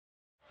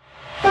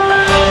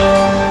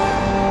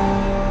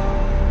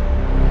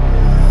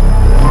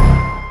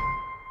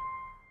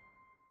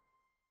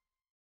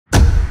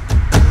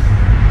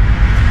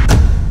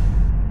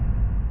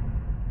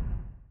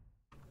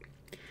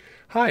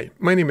Hi,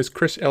 my name is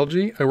Chris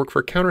Elgie. I work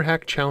for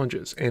Counterhack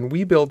Challenges, and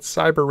we build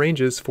cyber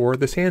ranges for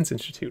the SANS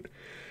Institute.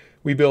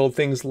 We build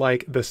things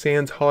like the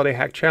SANS Holiday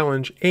Hack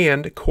Challenge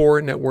and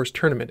Core NetWars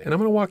Tournament. And I'm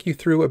going to walk you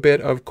through a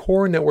bit of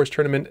Core NetWars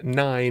Tournament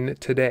 9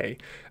 today.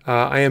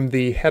 I am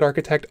the head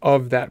architect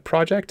of that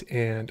project,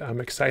 and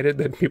I'm excited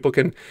that people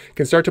can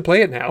start to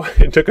play it now.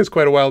 It took us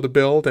quite a while to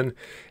build and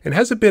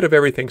has a bit of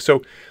everything.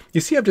 So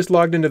you see I've just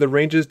logged into the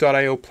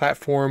ranges.io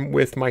platform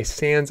with my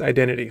SANS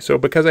identity. So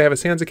because I have a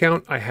SANS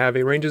account, I have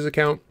a ranges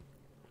account.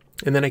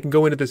 And then I can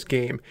go into this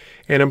game,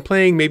 and I'm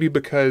playing maybe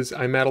because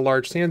I'm at a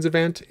large SANS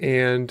event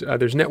and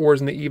there's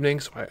NetWars in the evening,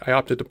 so I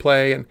opted to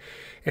play, and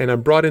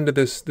I'm brought into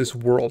this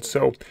world.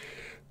 So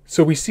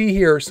we see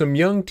here some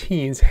young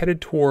teens headed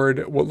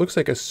toward what looks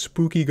like a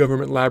spooky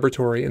government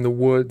laboratory in the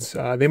woods.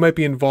 They might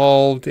be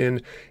involved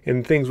in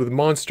things with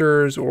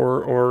monsters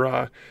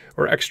or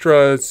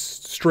extra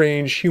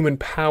strange human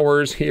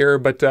powers here,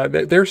 but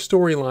their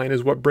storyline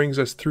is what brings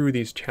us through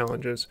these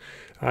challenges.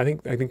 I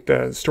think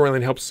the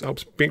storyline helps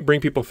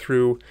bring people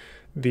through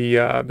the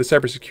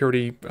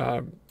cybersecurity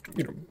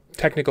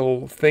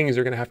technical things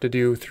they're going to have to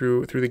do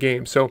through the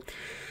game.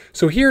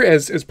 So here,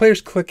 as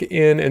players click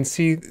in and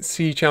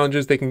see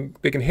challenges, they can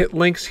hit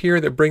links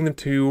here that bring them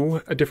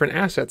to different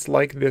assets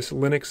like this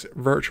Linux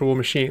virtual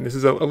machine. This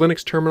is a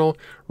Linux terminal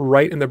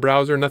right in the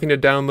browser, nothing to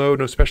download,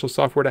 no special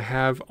software to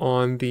have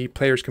on the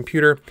player's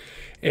computer.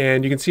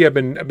 And you can see I've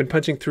been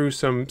punching through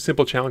some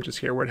simple challenges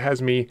here where it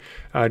has me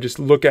just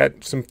look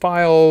at some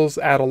files,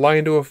 add a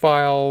line to a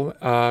file,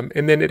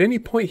 and then at any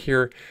point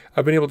here,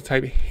 I've been able to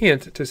type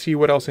hint to see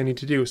what else I need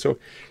to do. So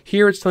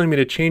here it's telling me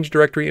to change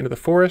directory into the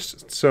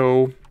forest.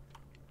 So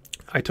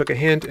I took a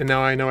hint, and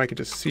now I know I could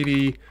just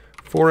cd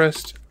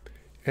forest,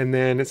 and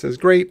then it says,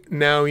 great,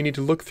 now you need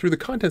to look through the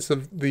contents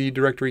of the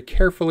directory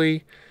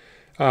carefully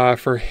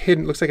for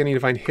hidden, looks like I need to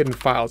find hidden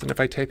files. And if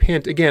I type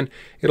hint, again,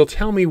 it'll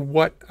tell me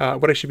what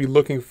I should be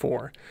looking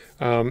for.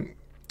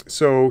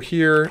 So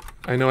here,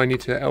 I know I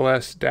need to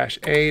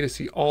ls-a to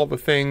see all the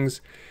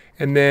things,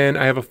 and then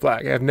I have a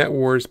flag. I have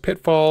NetWars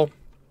Pitfall,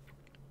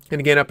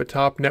 and again, up at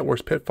top,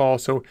 NetWars Pitfall.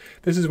 So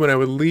this is when I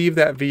would leave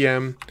that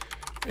VM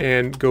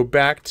and go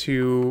back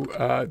to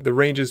the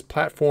ranges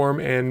platform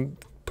and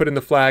put in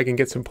the flag and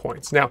get some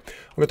points. Now,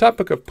 on the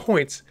topic of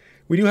points,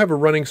 we do have a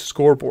running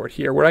scoreboard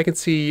here where I can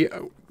see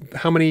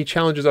how many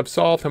challenges I've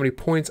solved, how many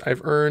points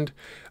I've earned.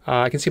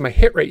 I can see my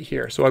hit rate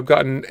here. So I've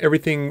gotten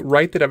everything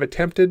right that I've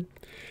attempted,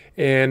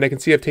 and I can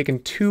see I've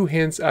taken 2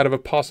 hints out of a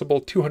possible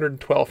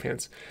 212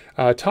 hints.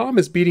 Tom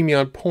is beating me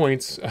on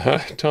points.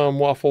 Tom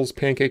waffles,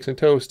 pancakes, and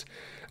toast,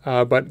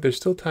 but there's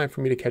still time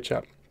for me to catch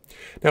up.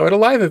 Now at a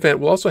live event,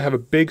 we'll also have a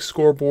big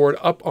scoreboard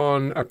up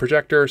on a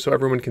projector so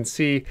everyone can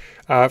see.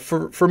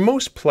 For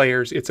most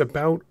players, it's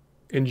about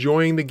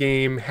enjoying the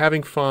game,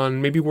 having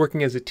fun, maybe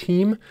working as a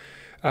team,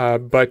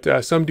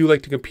 but some do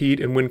like to compete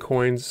and win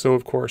coins, so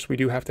of course we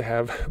do have to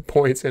have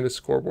points and a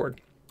scoreboard.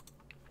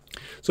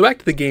 So back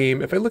to the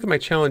game, if I look at my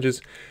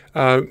challenges,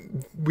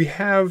 we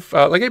have,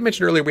 like I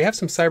mentioned earlier, we have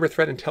some cyber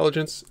threat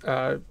intelligence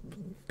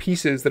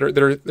pieces that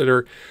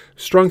are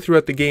strung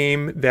throughout the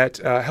game that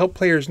help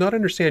players not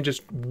understand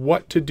just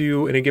what to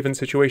do in a given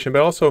situation,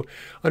 but also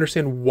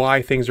understand why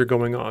things are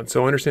going on.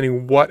 So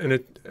understanding what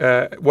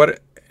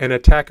an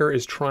attacker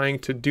is trying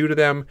to do to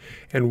them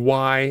and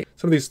why.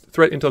 Some of these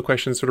threat intel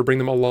questions sort of bring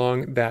them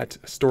along that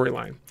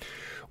storyline.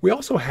 We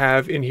also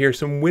have in here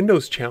some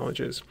Windows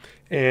challenges,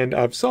 and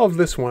I've solved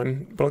this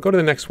one, but I'll go to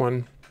the next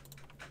one,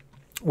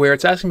 where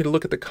it's asking me to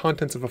look at the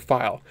contents of a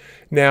file.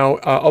 Now,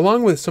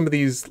 along with some of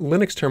these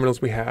Linux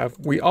terminals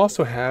we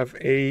also have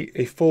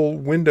a full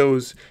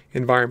Windows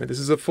environment. This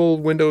is a full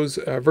Windows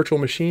virtual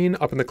machine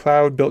up in the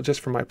cloud built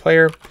just for my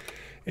player.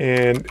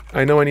 And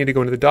I know I need to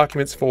go into the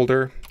Documents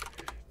folder,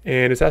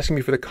 and it's asking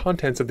me for the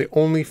contents of the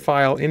only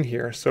file in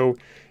here. So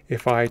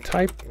if I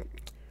type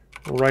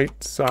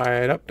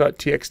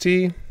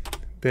right-side-up.txt,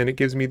 then it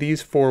gives me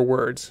these 4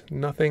 words,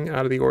 nothing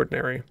out of the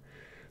ordinary.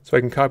 So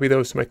I can copy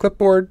those to my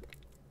clipboard,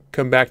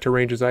 come back to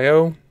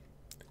ranges.io,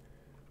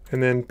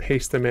 and then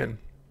paste them in.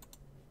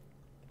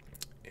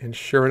 And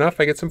sure enough,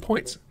 I get some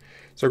points.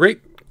 So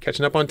great,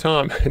 catching up on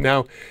Tom.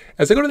 Now,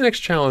 as I go to the next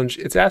challenge,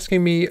 it's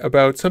asking me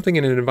about something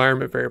in an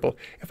environment variable.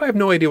 If I have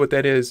no idea what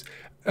that is,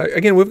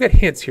 again, we've got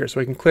hints here, so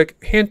I can click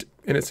hint,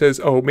 and it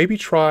says, oh, maybe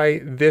try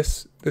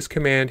this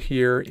command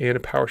here in a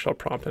PowerShell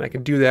prompt, and I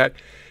can do that,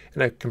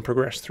 and I can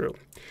progress through.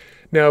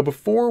 Now,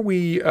 before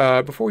we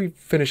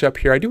finish up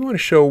here, I do want to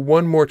show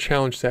one more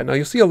challenge set. Now,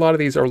 you'll see a lot of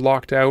these are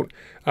locked out.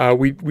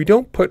 We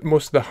don't put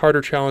most of the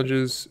harder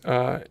challenges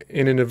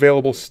in an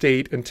available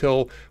state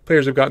until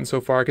players have gotten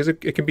so far, because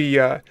it can be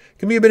a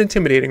bit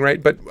intimidating,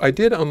 right? But I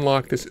did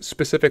unlock this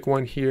specific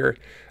one here,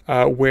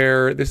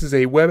 where this is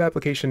a web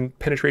application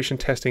penetration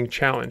testing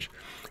challenge,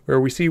 where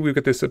we've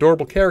got this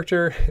adorable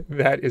character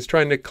that is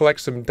trying to collect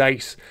some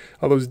dice,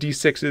 all those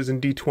D6s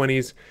and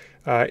D20s.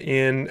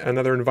 In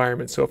another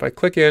environment. So if I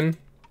click in,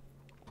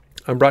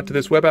 I'm brought to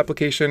this web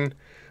application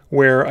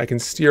where I can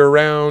steer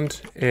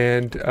around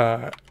and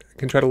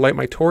can try to light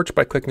my torch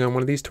by clicking on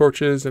one of these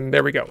torches, and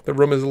there we go. The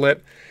room is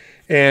lit.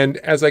 And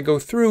as I go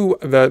through,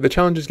 the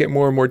challenges get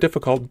more and more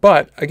difficult.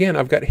 But again,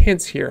 I've got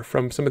hints here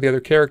from some of the other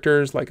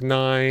characters like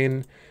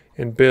Nine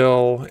and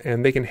Bill,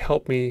 and they can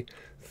help me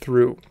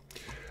through.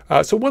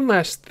 So one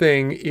last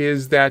thing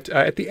is that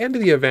at the end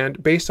of the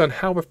event, based on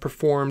how I've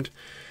performed,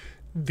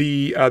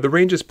 the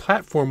range's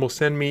platform will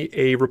send me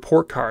a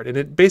report card, and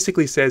it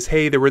basically says,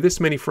 hey, there were this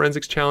many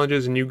forensics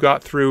challenges, and you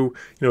got through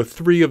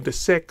 3 of the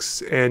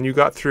 6, and you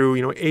got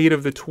through 8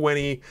 of the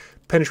 20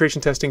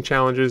 penetration testing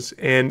challenges,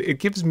 and it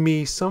gives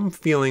me some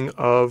feeling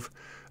of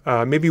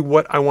maybe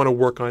what I want to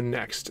work on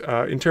next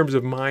in terms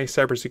of my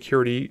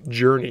cybersecurity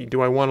journey.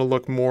 Do I want to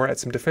look more at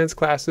some defense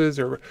classes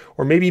or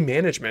maybe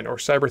management or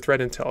cyber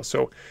threat intel?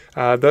 So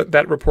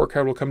that report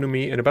card will come to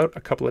me in about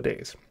a couple of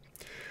days.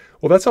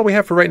 Well, that's all we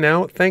have for right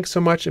now. Thanks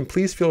so much, and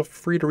please feel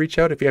free to reach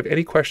out if you have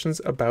any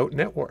questions about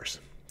NetWars.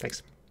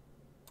 Thanks.